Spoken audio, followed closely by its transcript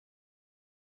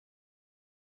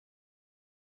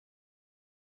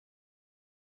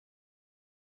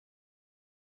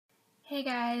Hey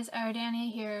guys,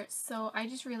 Ardania here. So I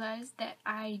just realized that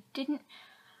I didn't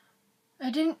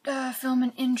film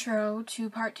an intro to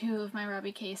part 2 of my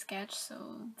Robbie K sketch,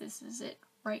 so this is it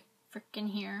right frickin'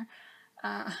 here.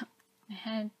 I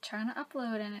had trying to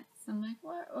upload and I'm like,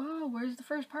 what? Oh, where's the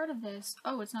first part of this?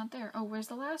 Oh, it's not there. Oh, where's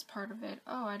the last part of it?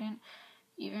 Oh, I didn't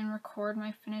even record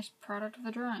my finished product of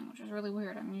the drawing, which is really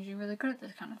weird. I'm usually really good at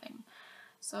this kind of thing.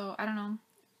 So, I don't know.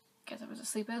 Guess I was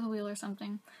asleep at the wheel or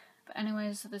something. But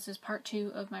anyways, so this is part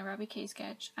 2 of my Robbie K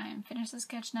sketch. I am finished the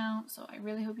sketch now, so I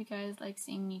really hope you guys like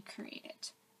seeing me create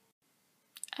it.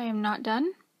 I am not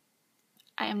done.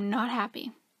 I am not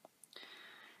happy.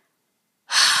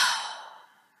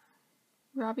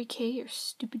 Robbie K, your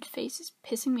stupid face is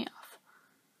pissing me off.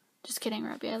 Just kidding,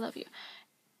 Robbie, I love you.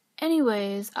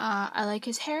 Anyways, I like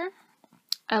his hair.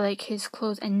 I like his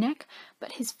clothes and neck,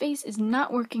 but his face is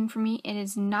not working for me. It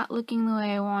is not looking the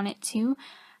way I want it to.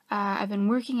 I've been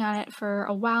working on it for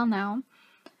a while now,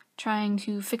 trying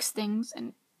to fix things,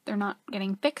 and they're not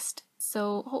getting fixed.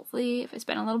 So hopefully, if I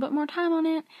spend a little bit more time on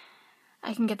it,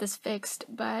 I can get this fixed,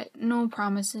 but no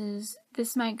promises.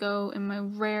 This might go in my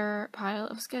rare pile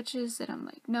of sketches that I'm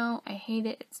like, no, I hate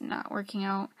it, it's not working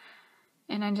out,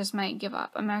 and I just might give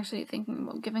up. I'm actually thinking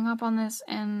about giving up on this,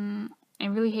 and I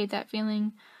really hate that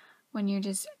feeling when you're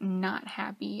just not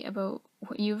happy about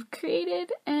what you've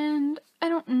created, and I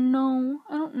don't know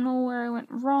where I went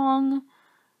wrong.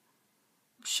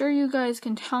 I'm sure you guys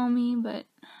can tell me, but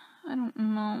I don't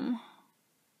know.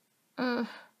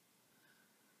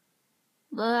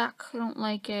 Black, I don't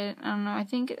like it. I don't know, I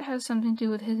think it has something to do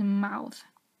with his mouth.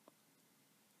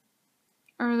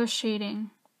 Or the shading.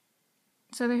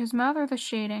 It's either his mouth or the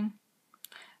shading.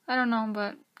 I don't know,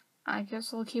 but I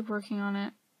guess I'll keep working on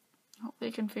it. Hope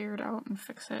they can figure it out and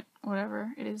fix it.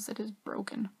 Whatever it is that is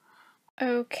broken.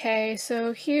 Okay,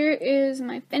 so here is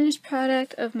my finished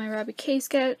product of my Robbie K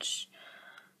sketch.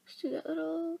 Let's do that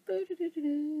little...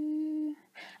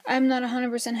 I'm not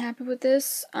 100% happy with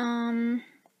this. I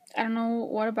don't know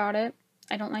what about it.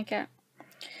 I don't like it.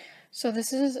 So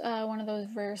this is one of those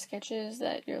rare sketches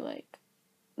that you're like,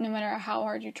 no matter how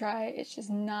hard you try, it's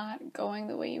just not going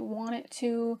the way you want it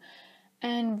to.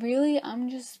 And really, I'm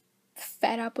just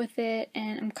fed up with it,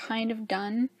 and I'm kind of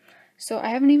done. So I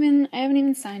haven't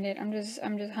even signed it. I'm just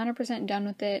 100% done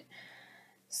with it.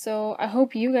 So I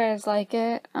hope you guys like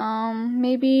it.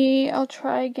 Maybe I'll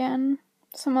try again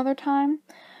some other time.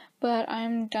 But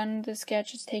I'm done with the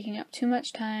sketch. It's taking up too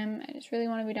much time. I just really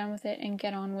want to be done with it and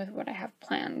get on with what I have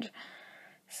planned.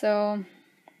 So,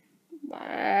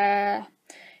 yeah,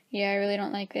 I really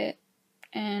don't like it.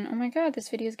 And oh my god, this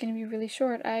video is going to be really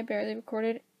short. I barely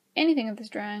recorded anything of this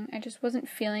drawing. I just wasn't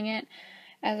feeling it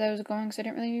as I was going, so I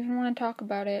didn't really even want to talk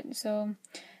about it. So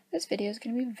this video is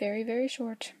going to be very, very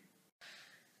short.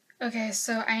 Okay,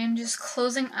 so I am just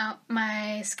closing out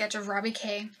my sketch of Robbie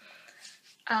K.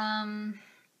 I'm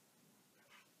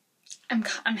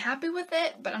happy with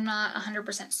it, but I'm not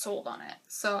 100% sold on it.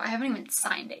 So I haven't even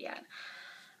signed it yet.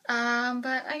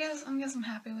 But I guess I'm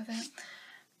happy with it.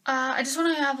 I just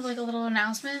want to have like a little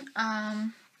announcement.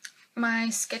 My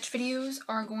sketch videos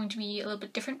are going to be a little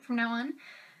bit different from now on.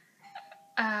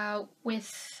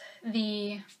 With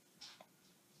the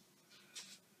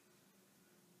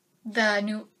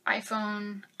new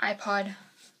iPhone, iPod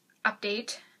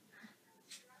update,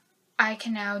 I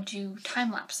can now do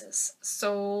time lapses.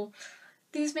 So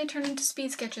these may turn into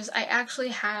speed sketches. I actually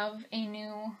have a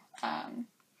new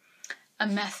a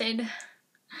method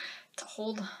to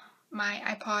hold my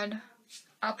iPod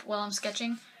up while I'm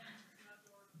sketching.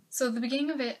 So the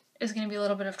beginning of it is going to be a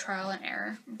little bit of trial and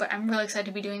error, but I'm really excited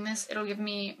to be doing this. It'll give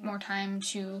me more time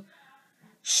to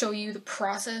show you the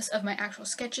process of my actual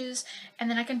sketches, and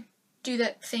then I can do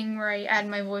that thing where I add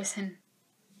my voice in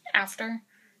after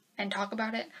and talk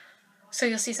about it. So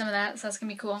you'll see some of that, so that's going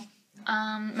to be cool.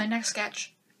 My next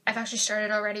sketch, I've actually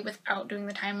started already without doing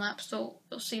the time-lapse, so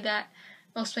you'll see that.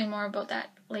 I'll explain more about that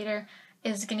later.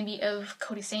 Is going to be of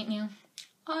Cody St. New.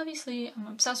 Obviously, I'm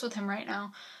obsessed with him right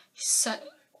now.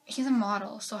 He's a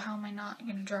model, so how am I not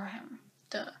going to draw him?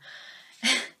 Duh.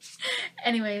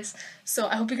 Anyways, so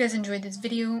I hope you guys enjoyed this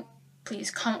video.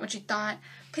 Please comment what you thought.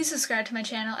 Please subscribe to my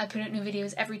channel. I put out new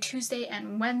videos every Tuesday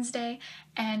and Wednesday.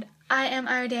 And I am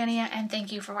Ardania, and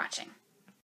thank you for watching.